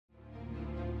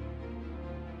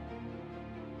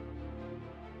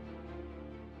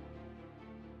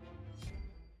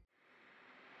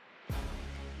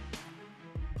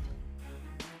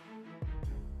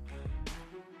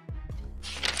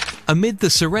Amid the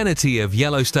serenity of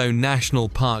Yellowstone National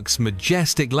Park's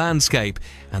majestic landscape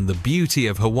and the beauty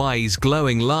of Hawaii's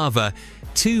glowing lava,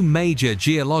 two major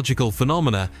geological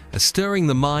phenomena are stirring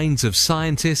the minds of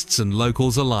scientists and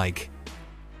locals alike.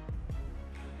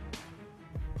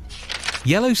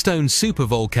 Yellowstone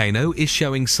supervolcano is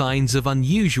showing signs of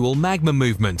unusual magma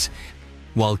movement,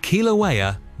 while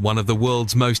Kīlauea, one of the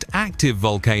world's most active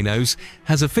volcanoes,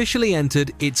 has officially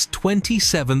entered its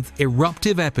 27th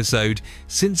eruptive episode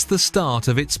since the start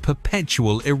of its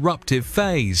perpetual eruptive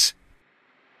phase.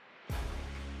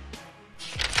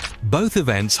 Both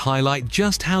events highlight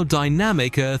just how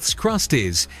dynamic Earth's crust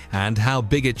is and how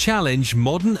big a challenge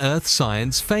modern Earth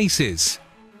science faces.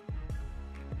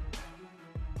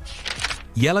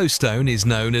 Yellowstone is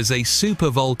known as a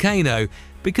supervolcano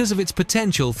because of its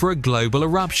potential for a global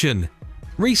eruption.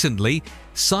 Recently,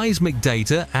 seismic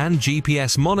data and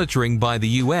GPS monitoring by the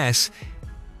U.S.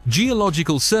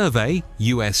 Geological Survey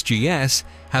 (USGS)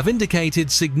 have indicated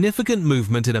significant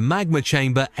movement in a magma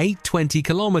chamber 820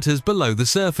 kilometers below the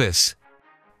surface.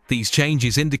 These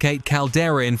changes indicate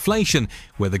caldera inflation,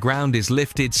 where the ground is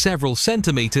lifted several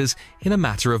centimeters in a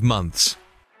matter of months.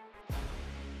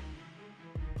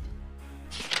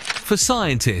 For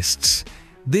scientists,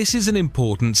 this is an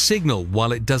important signal.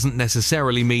 While it doesn't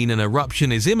necessarily mean an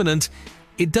eruption is imminent,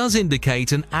 it does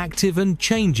indicate an active and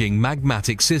changing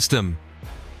magmatic system.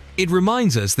 It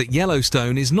reminds us that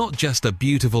Yellowstone is not just a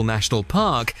beautiful national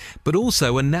park, but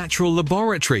also a natural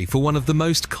laboratory for one of the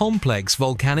most complex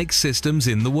volcanic systems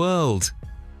in the world.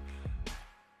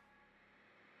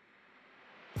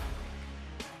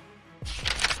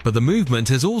 But the movement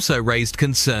has also raised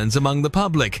concerns among the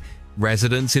public.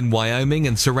 Residents in Wyoming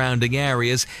and surrounding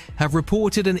areas have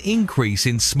reported an increase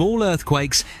in small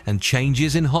earthquakes and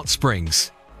changes in hot springs.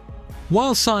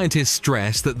 While scientists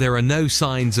stress that there are no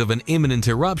signs of an imminent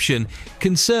eruption,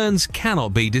 concerns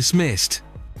cannot be dismissed.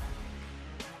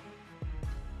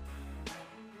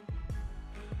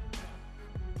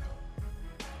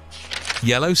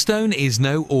 Yellowstone is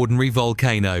no ordinary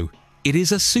volcano. It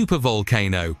is a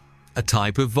supervolcano, a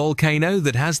type of volcano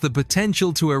that has the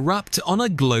potential to erupt on a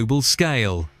global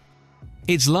scale.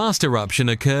 Its last eruption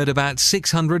occurred about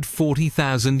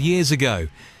 640,000 years ago,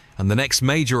 and the next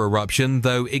major eruption,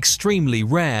 though extremely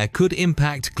rare, could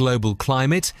impact global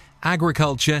climate,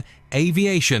 agriculture,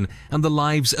 aviation, and the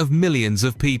lives of millions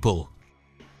of people.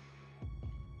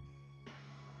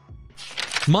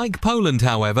 Mike Poland,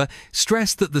 however,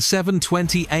 stressed that the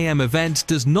 7:20 a.m. event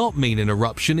does not mean an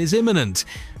eruption is imminent.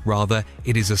 Rather,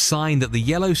 it is a sign that the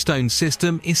Yellowstone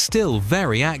system is still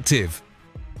very active.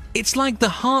 "It's like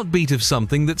the heartbeat of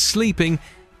something that's sleeping,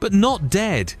 but not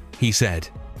dead," he said.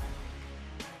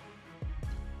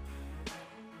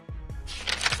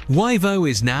 WIVO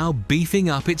is now beefing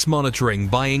up its monitoring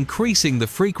by increasing the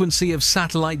frequency of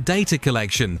satellite data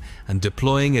collection and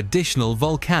deploying additional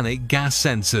volcanic gas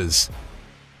sensors.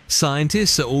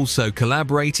 Scientists are also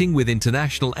collaborating with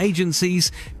international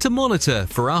agencies to monitor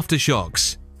for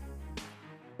aftershocks.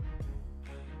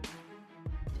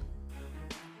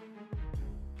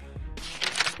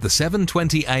 The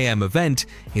 7:20 a.m. event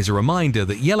is a reminder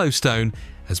that Yellowstone,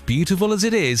 as beautiful as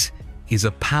it is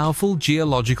a powerful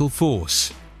geological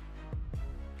force.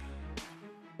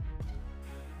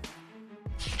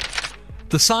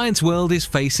 The science world is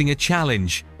facing a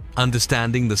challenge: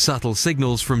 understanding the subtle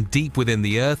signals from deep within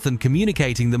the Earth and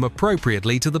communicating them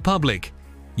appropriately to the public.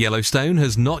 Yellowstone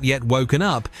has not yet woken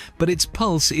up, but its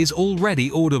pulse is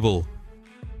already audible.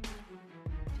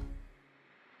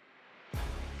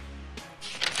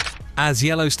 As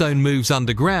Yellowstone moves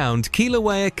underground,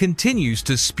 Kīlauea continues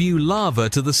to spew lava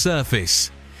to the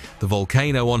surface. The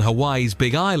volcano on Hawaii's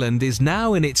Big Island is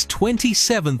now in its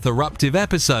 27th eruptive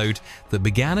episode that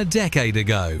began a decade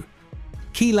ago.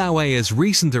 Kīlauea's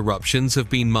recent eruptions have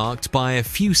been marked by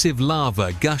effusive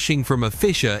lava gushing from a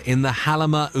fissure in the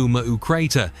Halemaumau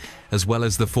crater, as well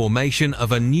as the formation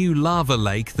of a new lava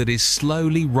lake that is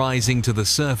slowly rising to the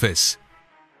surface.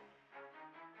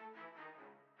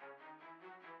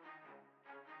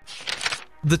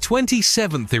 The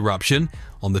 27th eruption,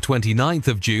 on the 29th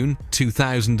of June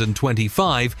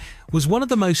 2025, was one of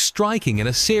the most striking in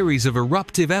a series of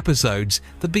eruptive episodes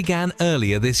that began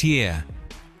earlier this year.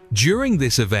 During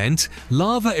this event,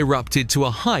 lava erupted to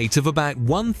a height of about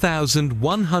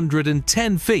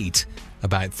 1,110 feet,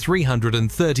 about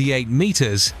 338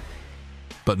 meters.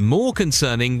 But more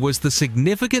concerning was the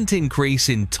significant increase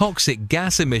in toxic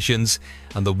gas emissions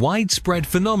and the widespread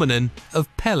phenomenon of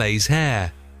Pele's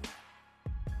hair.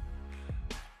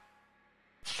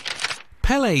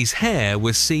 Pele's hair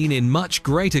was seen in much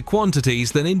greater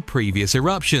quantities than in previous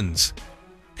eruptions.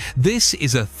 This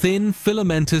is a thin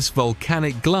filamentous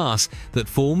volcanic glass that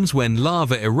forms when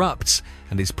lava erupts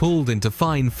and is pulled into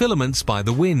fine filaments by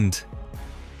the wind.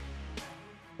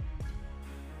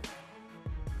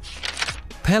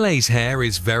 Pele's hair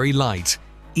is very light,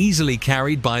 easily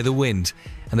carried by the wind,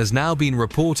 and has now been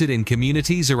reported in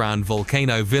communities around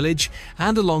Volcano Village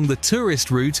and along the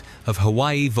tourist route of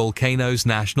Hawaii Volcanoes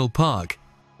National Park.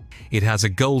 It has a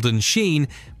golden sheen,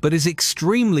 but is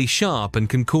extremely sharp and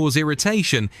can cause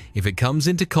irritation if it comes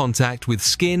into contact with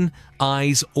skin,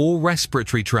 eyes, or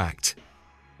respiratory tract.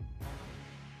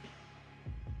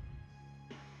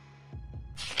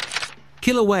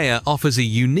 Kīlauea offers a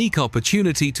unique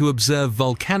opportunity to observe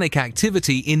volcanic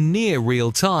activity in near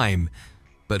real time,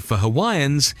 but for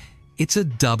Hawaiians, it's a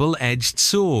double-edged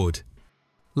sword.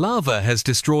 Lava has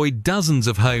destroyed dozens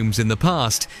of homes in the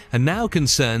past, and now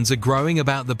concerns are growing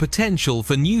about the potential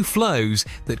for new flows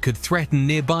that could threaten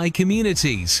nearby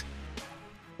communities.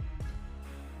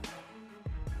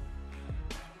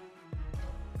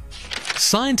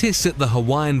 Scientists at the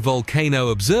Hawaiian Volcano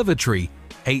Observatory,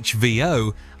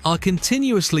 HVO, are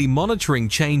continuously monitoring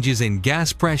changes in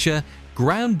gas pressure,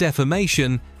 ground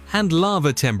deformation, and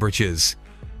lava temperatures.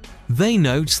 They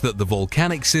note that the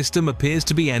volcanic system appears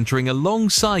to be entering a long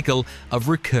cycle of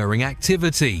recurring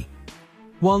activity.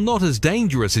 While not as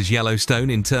dangerous as Yellowstone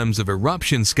in terms of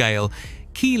eruption scale,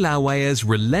 Kīlauea's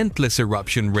relentless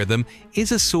eruption rhythm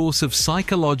is a source of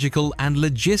psychological and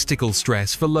logistical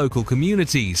stress for local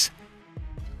communities.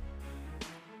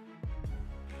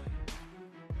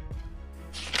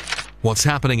 What's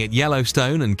happening at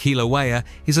Yellowstone and Kīlauea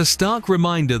is a stark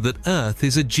reminder that Earth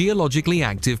is a geologically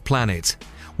active planet.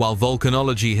 While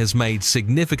volcanology has made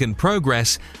significant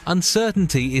progress,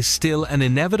 uncertainty is still an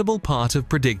inevitable part of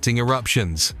predicting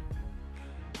eruptions.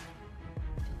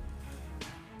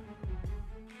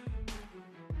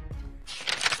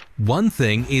 One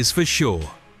thing is for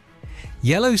sure.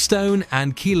 Yellowstone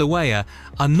and Kīlauea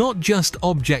are not just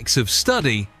objects of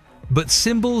study, but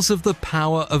symbols of the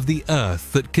power of the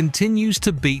Earth that continues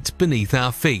to beat beneath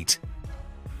our feet.